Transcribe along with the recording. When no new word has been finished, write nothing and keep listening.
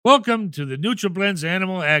Welcome to the NutriBlends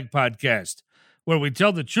Animal Ag Podcast, where we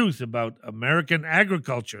tell the truth about American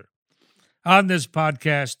agriculture. On this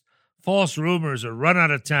podcast, false rumors are run out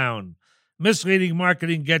of town, misleading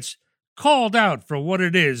marketing gets called out for what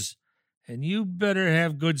it is, and you better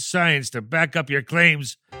have good science to back up your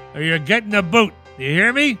claims or you're getting a boot. You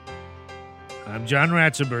hear me? I'm John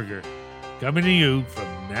Ratzenberger, coming to you from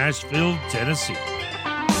Nashville, Tennessee.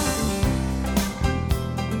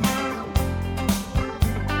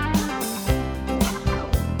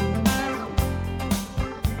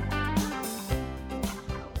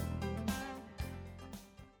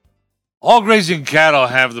 All grazing cattle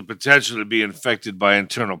have the potential to be infected by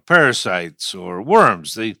internal parasites or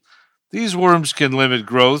worms. These worms can limit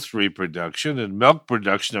growth, reproduction, and milk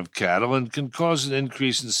production of cattle and can cause an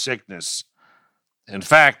increase in sickness. In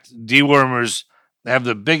fact, dewormers have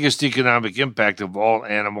the biggest economic impact of all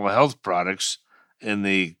animal health products in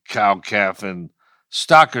the cow, calf, and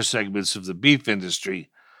stocker segments of the beef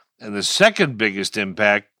industry, and the second biggest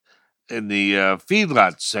impact in the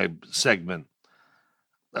feedlot segment.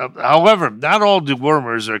 However, not all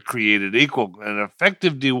dewormers are created equal, and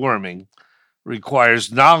effective deworming requires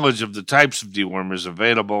knowledge of the types of dewormers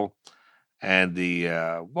available and the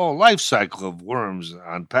life cycle of worms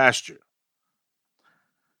on pasture.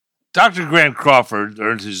 Dr. Grant Crawford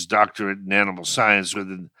earned his doctorate in animal science with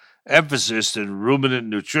an emphasis in ruminant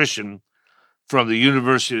nutrition from the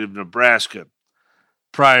University of Nebraska.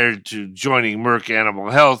 Prior to joining Merck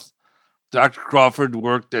Animal Health, Dr. Crawford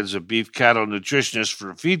worked as a beef cattle nutritionist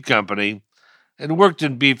for a feed company and worked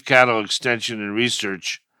in beef cattle extension and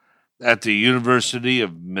research at the University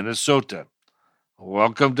of Minnesota.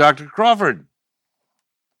 Welcome, Dr. Crawford.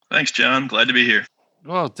 Thanks, John. Glad to be here.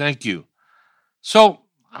 Well, thank you. So,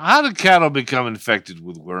 how do cattle become infected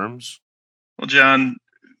with worms? Well, John,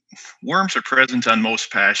 worms are present on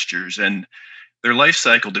most pastures, and their life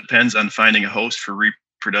cycle depends on finding a host for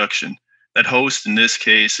reproduction. That host, in this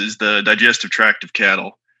case, is the digestive tract of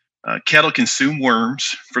cattle. Cattle consume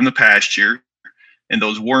worms from the pasture, and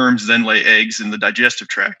those worms then lay eggs in the digestive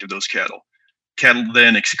tract of those cattle. Cattle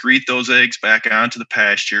then excrete those eggs back onto the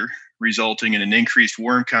pasture, resulting in an increased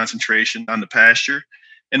worm concentration on the pasture,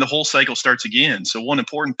 and the whole cycle starts again. So one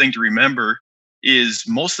important thing to remember is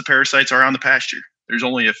most of the parasites are on the pasture. There's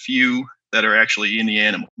only a few that are actually in the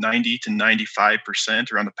animal. 90 to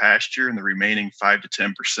 95% are on the pasture, and the remaining 5 to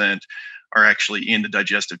 10% are actually in the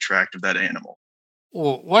digestive tract of that animal.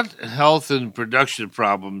 Well, what health and production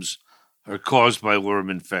problems are caused by worm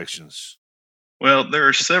infections? Well, there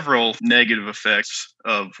are several negative effects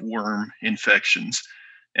of worm infections.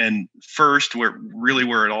 And first, where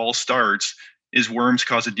it all starts is worms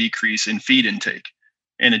cause a decrease in feed intake.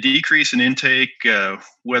 And a decrease in intake,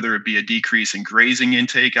 whether it be a decrease in grazing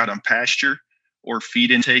intake out on pasture or feed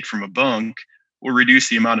intake from a bunk, will reduce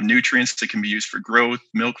the amount of nutrients that can be used for growth,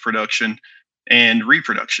 milk production, and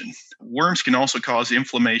reproduction. Worms can also cause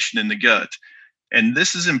inflammation in the gut. And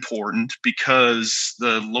this is important because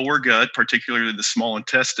the lower gut, particularly the small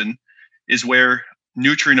intestine, is where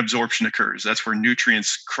nutrient absorption occurs. That's where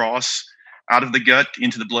nutrients cross out of the gut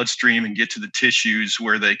into the bloodstream and get to the tissues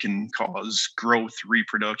where they can cause growth,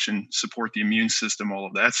 reproduction, support the immune system, all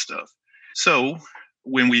of that stuff. So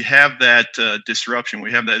when we have that disruption,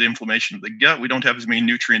 we have that inflammation of the gut, we don't have as many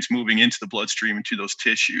nutrients moving into the bloodstream and to those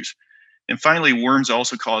tissues. And finally, worms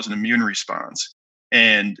also cause an immune response.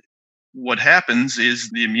 And what happens is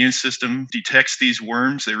the immune system detects these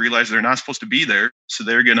worms. They realize they're not supposed to be there. So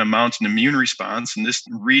they're going to mount an immune response. And this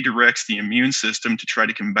redirects the immune system to try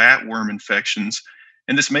to combat worm infections.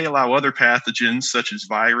 And this may allow other pathogens, such as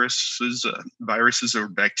viruses or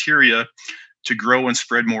bacteria, to grow and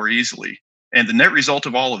spread more easily. And the net result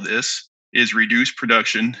of all of this is reduced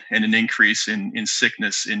production and an increase in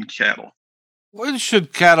sickness in cattle. When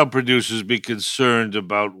should cattle producers be concerned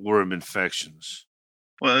about worm infections?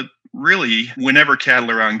 Well, really, whenever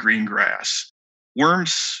cattle are on green grass.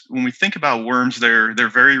 Worms, when we think about worms, they're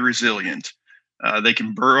very resilient. They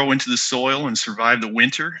can burrow into the soil and survive the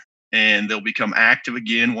winter, and they'll become active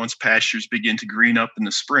again once pastures begin to green up in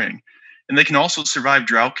the spring. And they can also survive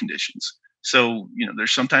drought conditions. So,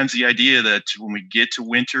 there's sometimes the idea that when we get to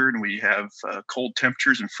winter and we have cold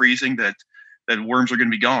temperatures and freezing, that worms are going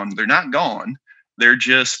to be gone. They're not gone. They're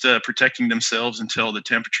just protecting themselves until the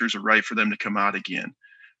temperatures are right for them to come out again.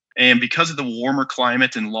 And because of the warmer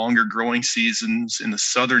climate and longer growing seasons in the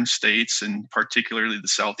southern states, and particularly the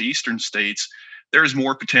southeastern states, there is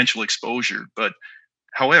more potential exposure. But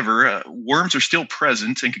however, worms are still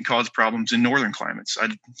present and can cause problems in northern climates. I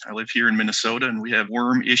live here in Minnesota, and we have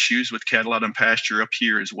worm issues with cattle out on pasture up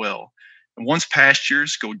here as well. And once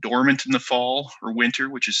pastures go dormant in the fall or winter,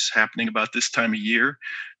 which is happening about this time of year,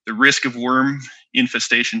 the risk of worm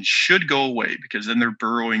infestation should go away because then they're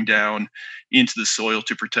burrowing down into the soil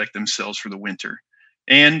to protect themselves for the winter.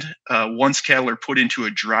 And once cattle are put into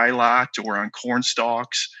a dry lot or on corn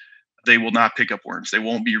stalks, they will not pick up worms. They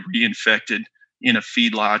won't be reinfected in a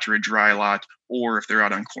feed lot or a dry lot, or if they're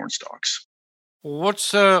out on corn stalks.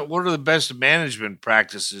 What are the best management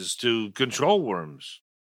practices to control worms?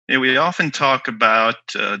 Yeah, we often talk about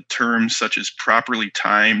terms such as properly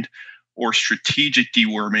timed or strategic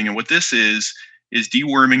deworming. And what this is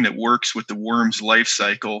deworming that works with the worm's life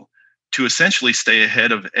cycle to essentially stay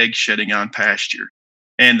ahead of egg shedding on pasture.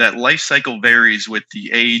 And that life cycle varies with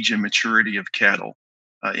the age and maturity of cattle.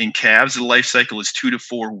 In calves, the life cycle is 2 to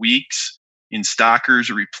 4 weeks. In stockers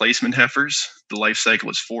or replacement heifers, the life cycle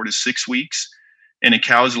is 4 to 6 weeks. And in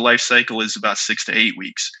cows, the life cycle is about 6 to 8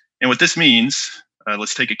 weeks. And what this means,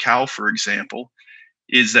 let's take a cow, for example,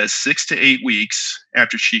 is that 6 to 8 weeks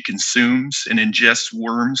after she consumes and ingests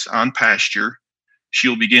worms on pasture,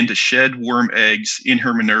 she'll begin to shed worm eggs in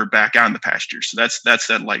her manure back on the pasture. So that's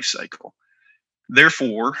that life cycle.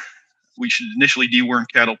 Therefore, we should initially deworm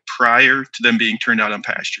cattle prior to them being turned out on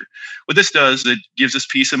pasture. What this does, it gives us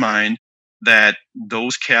peace of mind that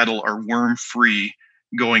those cattle are worm-free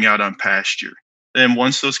going out on pasture. Then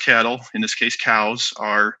once those cattle, in this case cows,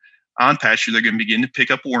 are on pasture, they're going to begin to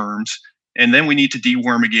pick up worms, and then we need to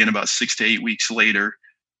deworm again about 6 to 8 weeks later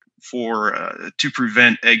to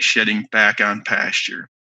prevent egg shedding back on pasture.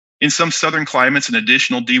 In some southern climates, an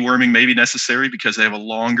additional deworming may be necessary because they have a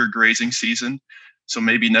longer grazing season. So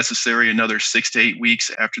maybe necessary another 6 to 8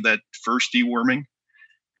 weeks after that first deworming.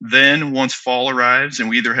 Then once fall arrives and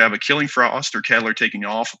we either have a killing frost or cattle are taking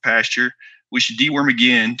off of pasture, we should deworm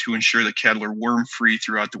again to ensure that cattle are worm-free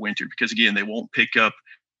throughout the winter because, again, they won't pick up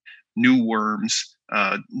new worms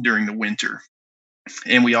during the winter.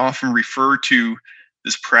 And we often refer to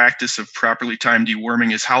this practice of properly timed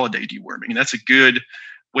deworming as holiday deworming. And that's a good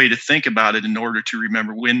way to think about it in order to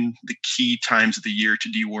remember when the key times of the year to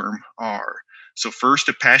deworm are. So first,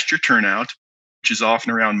 a pasture turnout, which is often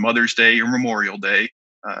around Mother's Day or Memorial Day.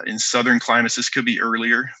 In southern climates, this could be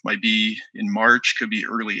earlier, might be in March, could be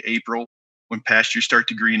early April when pastures start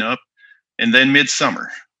to green up. And then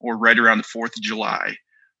midsummer or right around the 4th of July.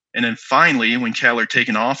 And then finally, when cattle are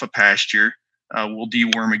taken off a pasture, we'll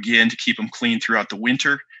deworm again to keep them clean throughout the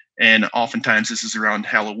winter. And oftentimes this is around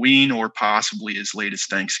Halloween or possibly as late as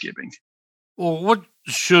Thanksgiving. Well, what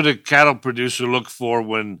should a cattle producer look for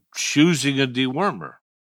when choosing a dewormer?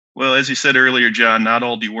 Well, as you said earlier, John, not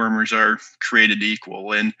all dewormers are created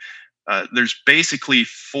equal. And there's basically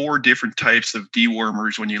 4 different types of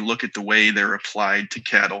dewormers when you look at the way they're applied to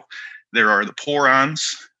cattle. There are the porons,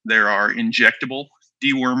 there are injectable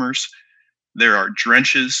dewormers, there are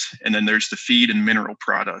drenches, and then there's the feed and mineral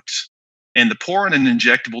products. And the poron and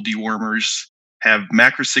injectable dewormers have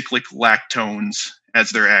macrocyclic lactones as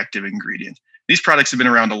their active ingredient. These products have been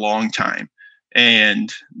around a long time,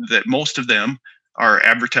 and that most of them are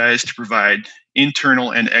advertised to provide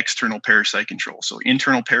internal and external parasite control. So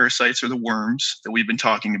internal parasites are the worms that we've been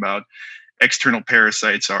talking about. External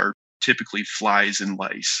parasites are typically flies and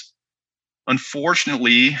lice.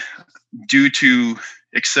 Unfortunately, due to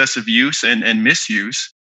excessive use and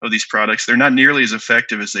misuse of these products, they're not nearly as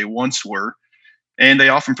effective as they once were, and they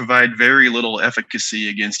often provide very little efficacy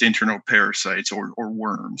against internal parasites or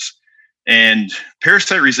worms. And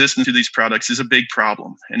parasite resistance to these products is a big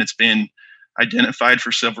problem, and it's been identified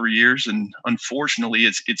for several years, and unfortunately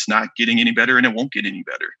it's not getting any better, and it won't get any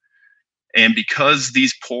better. And because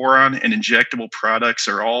these poron and injectable products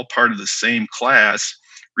are all part of the same class,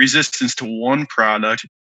 resistance to one product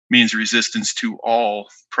means resistance to all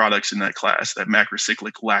products in that class, that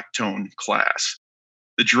macrocyclic lactone class.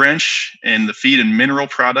 The drench and the feed and mineral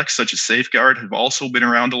products, such as Safeguard, have also been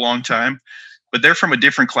around a long time, but they're from a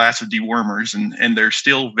different class of dewormers, and they're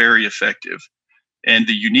still very effective. And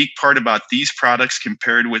the unique part about these products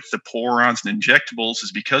compared with the porons and injectables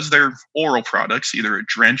is because they're oral products, either a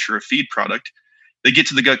drench or a feed product, they get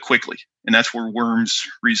to the gut quickly, and that's where worms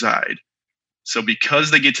reside. So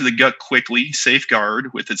because they get to the gut quickly,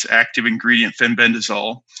 Safeguard, with its active ingredient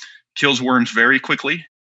fenbendazole, kills worms very quickly,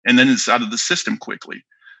 and then it's out of the system quickly.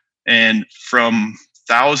 And from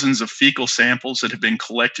thousands of fecal samples that have been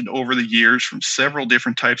collected over the years from several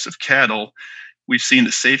different types of cattle, we've seen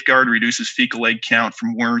that Safeguard reduces fecal egg count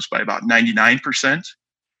from worms by about 99%,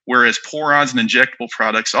 whereas porons and injectable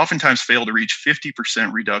products oftentimes fail to reach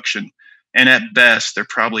 50% reduction. And at best, they're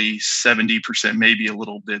probably 70%, maybe a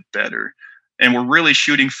little bit better. And we're really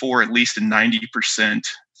shooting for at least a 90%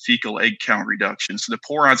 fecal egg count reduction. So the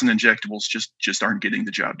porons and injectables just aren't getting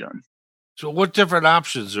the job done. So what different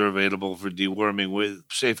options are available for deworming with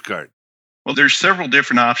Safeguard? Well, there's several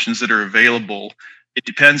different options that are available. It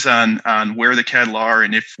depends on where the cattle are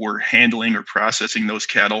and if we're handling or processing those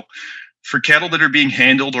cattle. For cattle that are being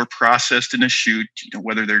handled or processed in a chute,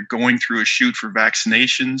 whether they're going through a chute for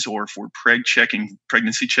vaccinations or for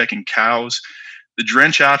pregnancy checking cows, the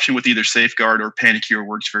drench option with either Safeguard or Panacur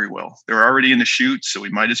works very well. They're already in the chute, so we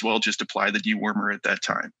might as well just apply the dewormer at that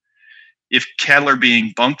time. If cattle are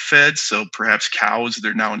being bunk fed, so perhaps cows that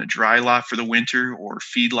are now in a dry lot for the winter, or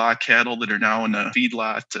feedlot cattle that are now in a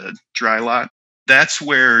feedlot dry lot, that's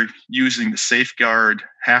where using the Safeguard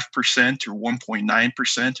 0.5% or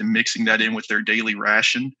 1.9% and mixing that in with their daily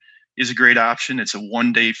ration is a great option. It's a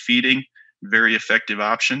 1-day feeding, very effective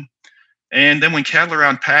option. And then when cattle are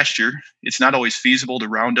on pasture, it's not always feasible to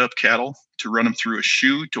round up cattle, to run them through a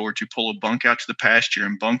chute, or to pull a bunk out to the pasture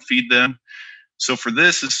and bunk feed them. So for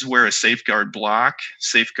this is where a Safeguard block,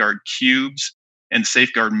 Safeguard cubes, and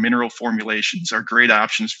Safeguard mineral formulations are great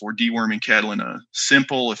options for deworming cattle in a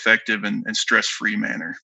simple, effective, and stress-free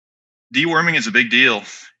manner. Deworming is a big deal.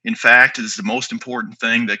 In fact, it is the most important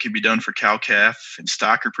thing that can be done for cow-calf and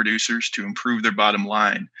stocker producers to improve their bottom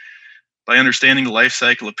line. By understanding the life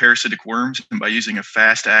cycle of parasitic worms and by using a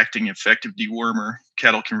fast-acting, effective dewormer,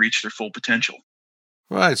 cattle can reach their full potential.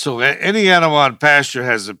 Right, so any animal on pasture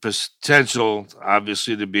has the potential,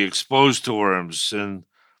 obviously, to be exposed to worms, and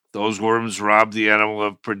those worms rob the animal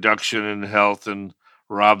of production and health and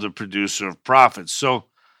rob the producer of profits. So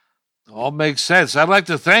it all makes sense. I'd like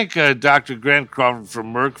to thank Dr. Grant Crawford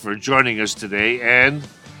from Merck for joining us today, and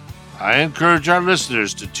I encourage our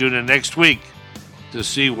listeners to tune in next week to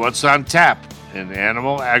see what's on tap in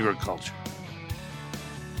animal agriculture.